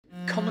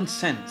Common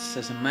sense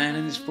says a man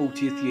in his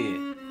 40th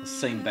year has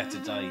seen better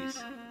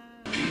days.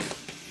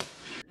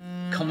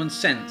 Common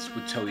sense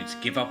would tell you to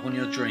give up on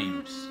your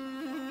dreams.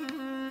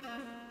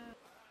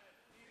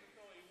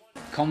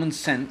 Common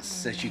sense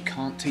says you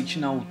can't teach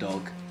an old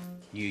dog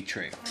new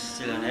tricks.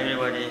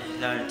 Everybody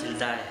learn till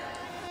die.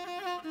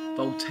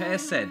 Voltaire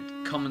said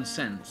common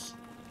sense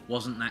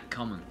wasn't that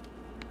common.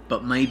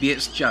 But maybe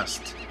it's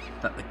just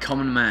that the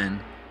common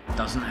man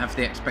doesn't have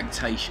the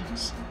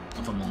expectations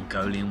of a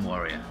Mongolian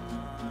warrior.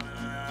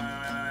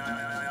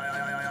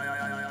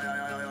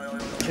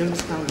 Never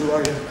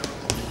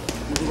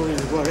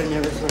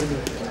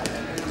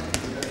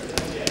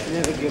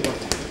give up.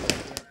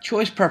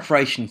 Choi's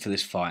preparation for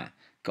this fight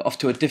got off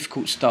to a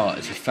difficult start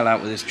as he fell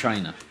out with his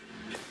trainer.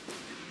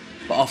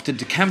 But after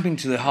decamping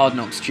to the Hard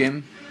Knocks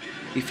gym,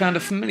 he found a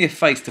familiar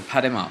face to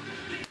pad him up,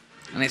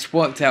 and it's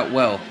worked out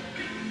well,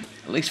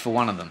 at least for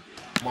one of them.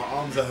 My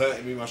arms are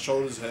hurting me, my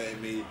shoulders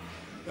hurting me,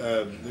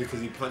 because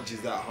he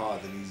punches that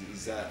hard and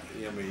he's that,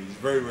 you know what I mean, he's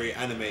very, very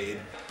animated.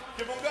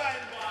 Keep on going,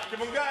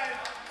 keep on going,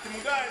 keep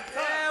on going.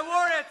 Yeah,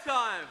 warrior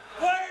time!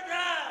 Warrior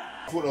time!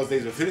 I thought those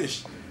days were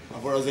finished. I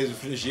thought those days were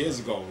finished years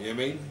ago, you know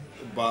what I mean?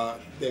 But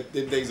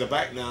them days are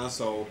back now,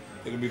 so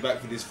they're going to be back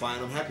for this fight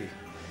and I'm happy.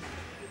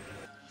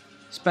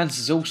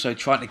 Spencer's also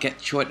tried to get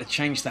Choi to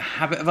change the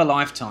habit of a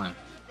lifetime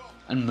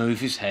and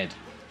move his head.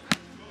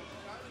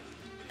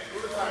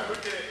 Move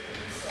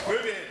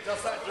your head,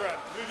 just like Durant.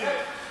 Move your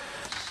head.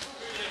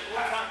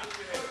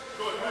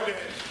 Good, move your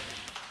head.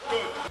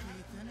 Good.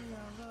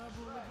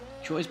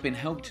 Choi's been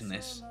helped in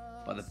this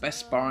by the best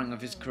sparring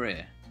of his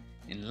career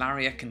in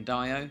Larry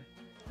Ekandayo,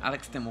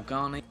 Alex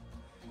Demolgani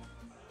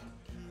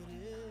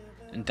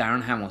and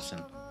Darren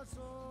Hamilton.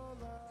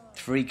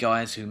 3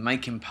 guys who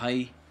make him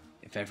pay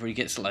if ever he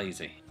gets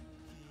lazy.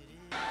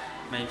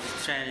 My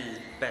training is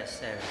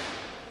best ever.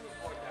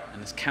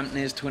 And as camp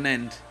nears to an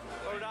end,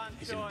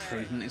 his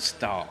improvement is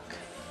stark.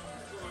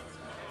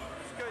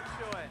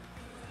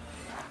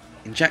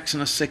 In Jackson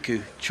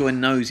Asiku, Choi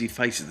knows he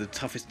faces the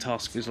toughest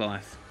task of his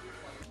life.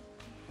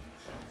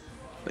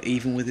 But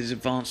even with his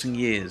advancing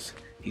years,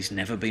 he's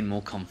never been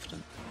more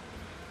confident.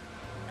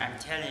 I'm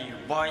telling you,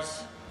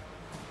 boys,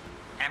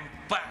 I'm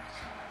back.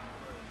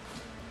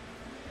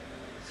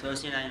 So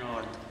 39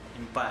 old,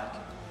 I'm back.